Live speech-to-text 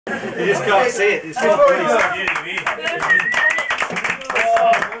You just can't see it. It's just I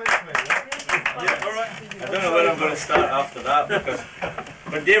don't know where I'm going to start after that, because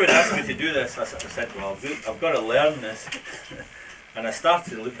when David asked me to do this, I said, well, I've got to learn this. And I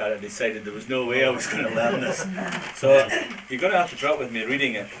started to look at it and decided there was no way I was going to learn this. So you're going to have to drop with me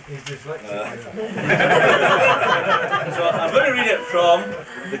reading it. He's dyslexic. So I'm going to read it from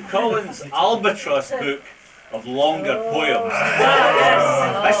the Collins Albatross book of longer poems.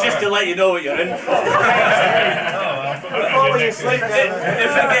 That's just to let you know what you're in for.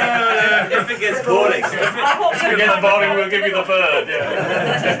 If it gets boring, we'll give you the bird.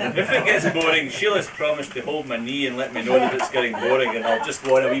 Yeah. if it gets boring, Sheila's promised to hold my knee and let me know that it's getting boring, and I'll just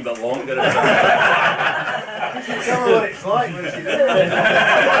go on a wee bit longer. Tell her what it's like when she does it.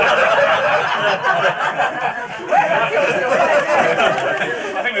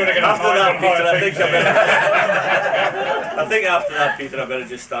 After that, Peter, I think after that, Peter, I better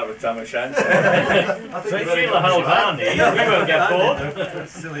just start with Tam O'Shanter. So Sheila held on, we won't get bored.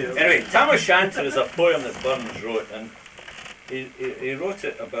 Anyway, Tam O'Shanter is a poem that Burns wrote, and he wrote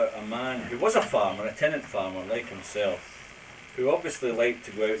it about a man who was a farmer, a tenant farmer like himself, who obviously liked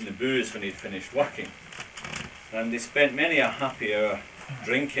to go out in the booze when he'd finished working. And they spent many a happy hour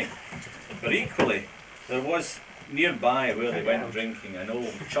drinking. But equally, there was nearby where they went drinking an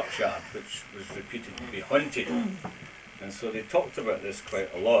old churchyard which was reputed to be haunted. And so they talked about this quite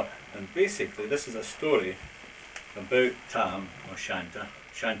a lot. And basically this is a story about Tam O'Shanter,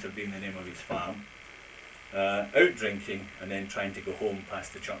 Shanter being the name of his farm, out drinking and then trying to go home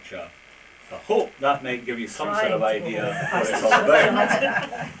past the churchyard. I hope that might give you some sort of idea of what it's all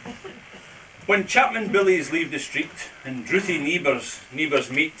about. When Chapman billies leave the street and drouthy neighbours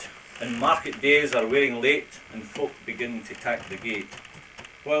meet, and market days are wearing late and folk begin to tack the gate,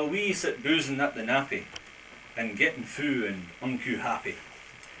 while we sit boozing at the nappy and getting fou and unco happy,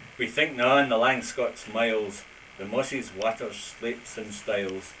 we think now on the lang Scots miles, the mosses, waters, slapes and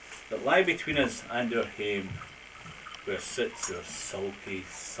stiles that lie between us and our hame, where sits our sulky,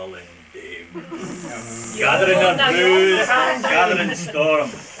 sullen dame, gathering her brews, gathering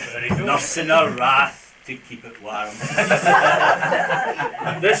storm, nursing her wrath to keep it warm.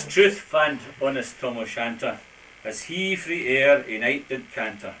 This truth fand honest Tom O'Shanter, as he free air a night did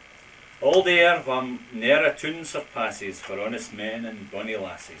canter. All there wham ne'er a tune surpasses for honest men and bonny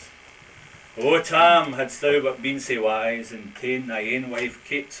lasses. O Tam, hadst thou but been sae wise, and ta'en thy ain wife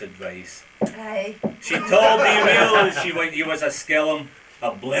Kate's advice. Aye. She told thee well he was a skellum,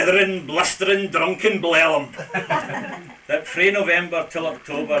 a blethering, blustering, drunken blellum. That frae November till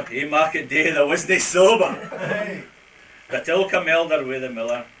October, a market day that wasna sober. That ilka melder wi' the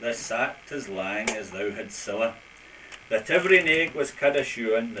miller, the sat as lang as thou had siller. That every naig was cud a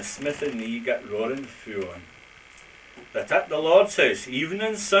shoein, the smith and thee got roaring fuon. That at the Lord's house, even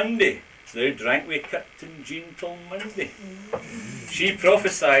on Sunday, thou drank wi' Captain Jean till Monday. She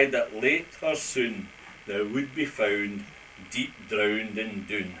prophesied that late or soon thou would be found deep drowned in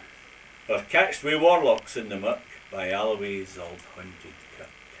Doon, or catched wi' warlocks in the muck by Alloway's old haunted kirk.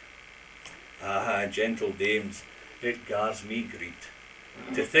 Ah, gentle dames, it gars me greet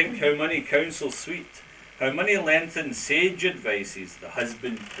to think how many counsels sweet, how many lengthened sage advices the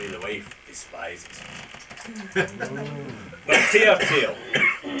husband frae the wife despises. But to our tale.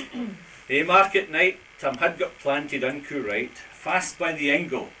 A market night, Tam had got planted unco right, fast by the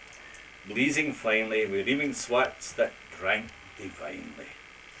ingle, blazing finely, wi' reaming swats that drank divinely.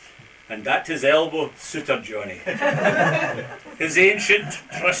 And at his elbow, Suitor Johnny, his ancient,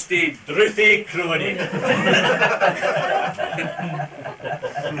 trusty, drouthy crony.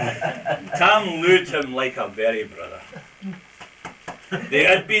 Tam looed him like a very brother. They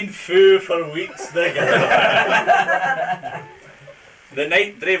had been fou for weeks together. The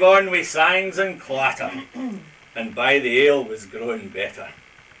night drave on wi' sangs and clatter, and by the ale was growing better.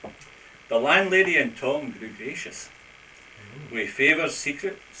 The landlady and Tom grew gracious, wi' favours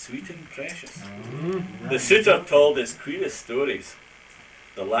secret, sweet and precious. The suitor told his queerest stories.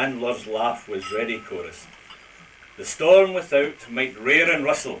 The landlord's laugh was ready chorused. The storm without might rair and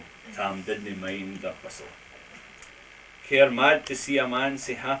rustle, Tam didna mind a whistle. Care mad to see a man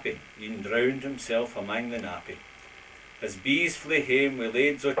sae happy, e'en drowned himself amang the nappy. As bees flee hame wi'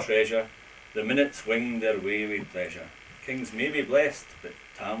 lades o' treasure, the minutes winged their way wi' pleasure. Kings may be blessed, but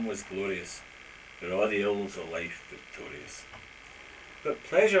Tam was glorious, for a' the ills o' life victorious. But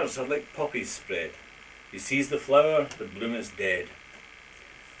pleasures are like poppies spread. He sees the flower, the bloom is dead.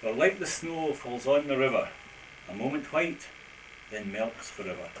 Or like the snow falls on the river, a moment white, then melts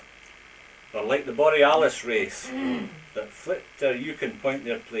forever. Or like the borealis race, that flit ere you can point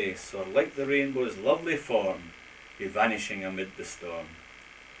their place. Or like the rainbow's lovely form, be vanishing amid the storm.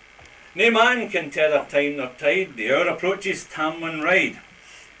 Nae man can tether time nor tide, the hour approaches Tam mun ride.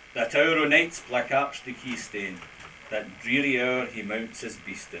 That hour o' night's black arch the key stain, that dreary hour he mounts his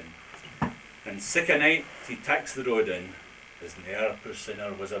beast in. And sick a night he tacks the road in, as ne'er poor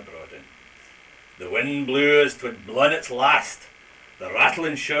sinner was abroad in. The wind blew as 'twould blown its last, the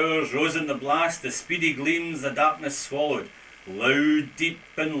rattling showers rose in the blast, the speedy gleams the darkness swallowed, loud, deep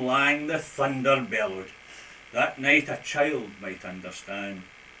and lang the thunder bellowed. That night a child might understand,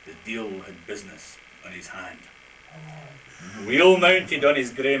 the deil had business on his hand. Wheel mounted on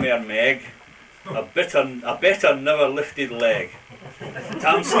his grey mare Meg, a better never lifted leg.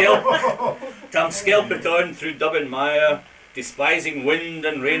 Tam skelpit on through dub and mire, despising wind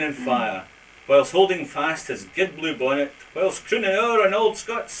and rain and fire, whilst holding fast his gid blue bonnet, whilst crooning o'er an old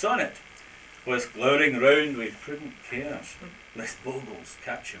Scots sonnet, whilst glowering round with prudent cares, lest bogles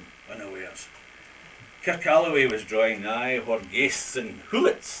catch him unawares. Kirkalloway was drawing nigh, where ghaists and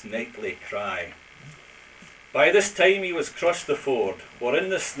hoolits nightly cry. By this time he was crossed the ford, where in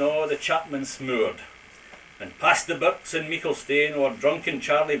the snaw the chapmen smoored, and past the birks in Meeklestane, where drunken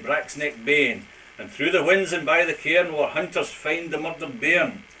Charlie Bracksneck bane, and through the winds and by the cairn, where hunters find the murdered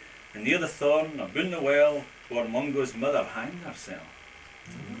bairn, and near the thorn, aboon the well, where Mungo's mother hanged herself.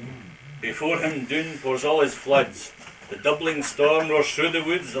 Before him Doon pours all his floods, the doubling storm roars through the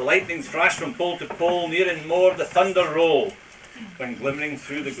woods, the lightnings flash from pole to pole, near and more the thunder roll, when glimmering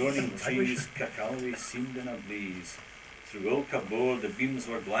through the groaning trees, Kirkalloway seemed in a breeze. Through Ilka Bore the beams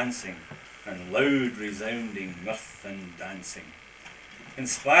were glancing, and loud resounding mirth and dancing.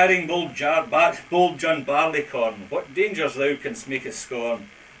 Inspiring bold John Barleycorn, what dangers thou canst make us scorn.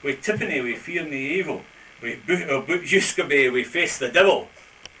 Wi' Tippany we fear nae evil, wi' Boot Uskabe we face the devil.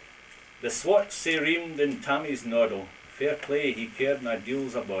 The swat sae reamed in Tammy's noddle, fair play he cared na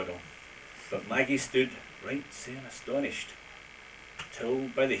deals a boddle. But Maggie stood right sae astonished, till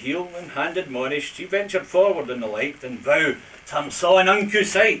by the heel and hand admonished, she ventured forward in the light, and vow Tam saw an unco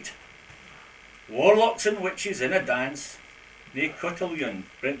sight. Warlocks and witches in a dance, nae cotillion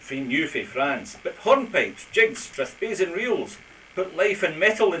brent frae new fae France, but hornpipes, jigs, strathspeys and reels, put life and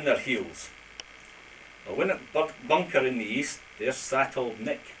metal in their heels. A winnock bunker in the east, there sat old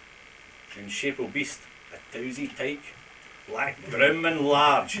Nick, in shape o' beast, a towsy tyke, black, grim and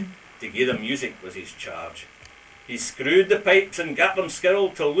large, to gie the music was his charge. He screwed the pipes and gat them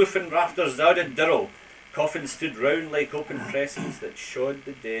skirl, till roof and rafters dowded dirl. Coffins stood round like open presses, that showed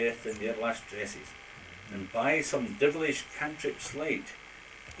the death in their last dresses. And by some devilish cantrip sleight,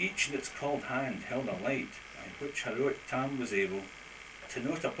 each in its called hand held a light, by which heroic Tam was able to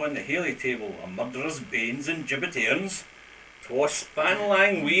note upon the haly table a murderer's banes and gibbet airns, twa span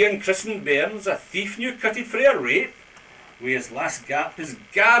lang wee and christened bairns, a thief new cutted frae a rape, wi' his last gap his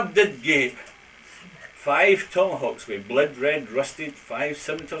gab did gape. 5 tomahawks wi' blood red rusted, 5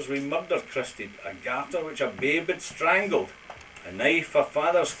 scimitars wi' murder crusted, a garter which a babe had strangled, a knife a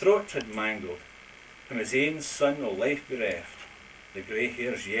father's throat had mangled, him his ain son o' life bereft, the grey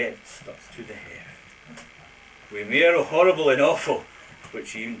hairs yet stuck to the heft. Wi' mair o' horrible and awful,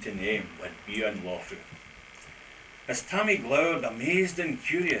 which even to name wad be unlawful. As Tammy glowered, amazed and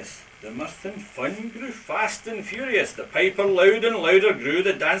curious, the mirth and fun grew fast and furious. The piper loud and louder grew,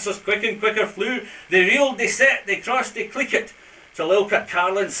 the dancers quick and quicker flew. They reeled, they set, they crossed, they clicket, till ilka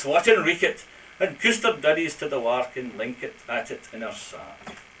carlin swat and reek it, and cooster duddies to the wark and link it at it in her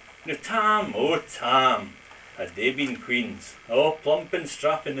sack. Now Tam, oh Tam, had they been queens, all plump and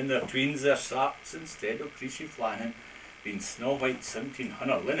strapping in their tweens, their sarks instead o' creasy flannin, been snow white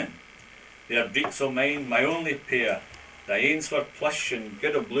 1700 linen. Their breeks o' mine, my only pair, thy ains were plush and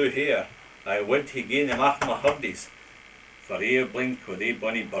good o' blue hair, I would he gae them aff my hurdies, for ae a blink o' they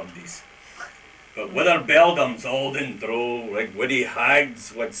bonny birdies. But with her beldams auld and droll, like widdy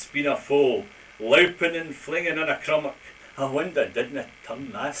hags wad speen a foal, louping and flinging on a crummock, I wonder didna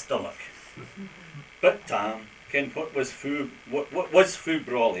turn thy stomach. But Tam kenned what was foo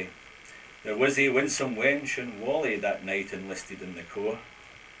brawly. There was a winsome wench and Wally that night enlisted in the corps.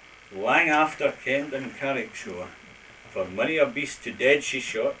 Lang after kenned in Carrickshaw, for many a beast to dead she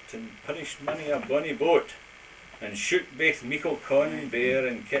shot, and punished many a bonny boat, and shook baith meikle con and bear,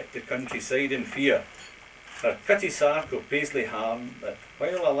 and kept the countryside in fear. Her cutty sark o' paisley harm, that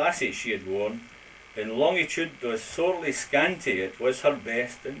while a lassie she had worn, in longitude was sorely scanty, it was her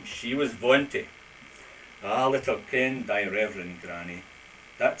best, and she was vaunty. Ah, little kenned thy reverend granny,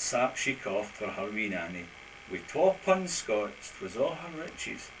 that sark she coughed for her wee nanny, wi' 12 pund Scots, 'twas all her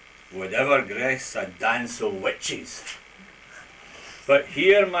riches, would ever grace a dance o' witches. But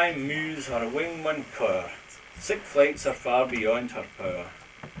here my muse her wing mun cower, sick flights are far beyond her power.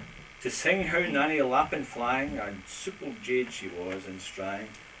 To sing how Nanny lappin' flying, and supple jade she was in strang,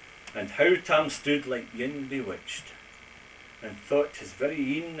 and how Tam stood like yin bewitched, and thought 'tis very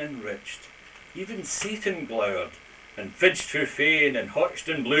een enriched. Even Satan glowered, and fidged fu fain, and hotched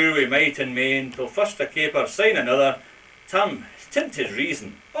and blew wi' might and main, till first a caper, syne another, Tam tint his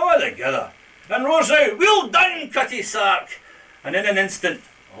reason all together, and roars out, "Well done, cutty sark!" And in an instant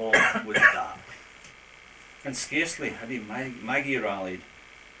all was dark. And scarcely had he Maggie rallied,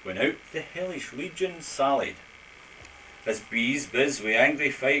 when out the hellish legion sallied, as bees biz wi'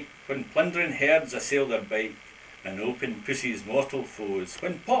 angry fight, when plundering herds assail their bite, and open pussy's mortal foes,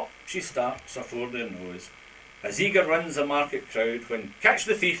 when pop she starts afore their nose. As eager runs the market crowd, when catch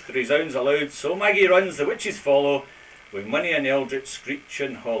the thief resounds aloud, so Maggie runs, the witches follow, with money and eldritch screech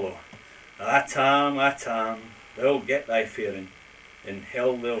and hollow. Ah Tam, thou'll get thy faring, in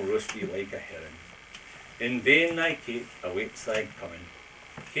hell they'll roast thee like a herring. In vain thy Kate awaits thy coming,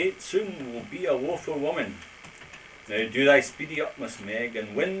 Kate soon will be a woeful woman. Now do thy speedy utmost, Meg,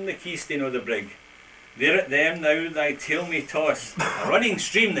 and win the keystane o' the brig. There at them now thy tail may toss, a running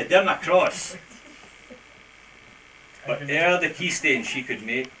stream they darena cross. But ere the keystane she could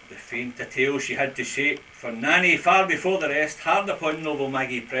make, the faint a tail she had to shake, for Nanny, far before the rest, hard upon noble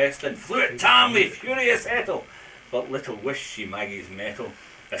Maggie pressed, and flew at Tam wi' furious ettle. But little wished she Maggie's mettle.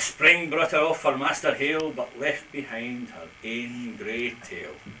 The spring brought her off her master hail, but left behind her ain grey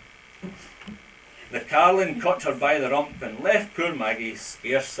tail. The carlin caught her by the rump, and left poor Maggie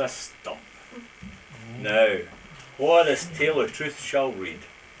scarce a stump. Now, wha this tale of truth shall read,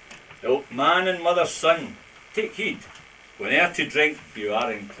 ilk man and mother's son, take heed, whene'er to drink you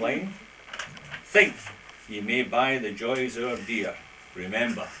are inclined, think ye may buy the joys o'er dear,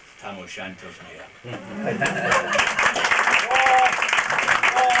 remember Tam o' Shanter's near.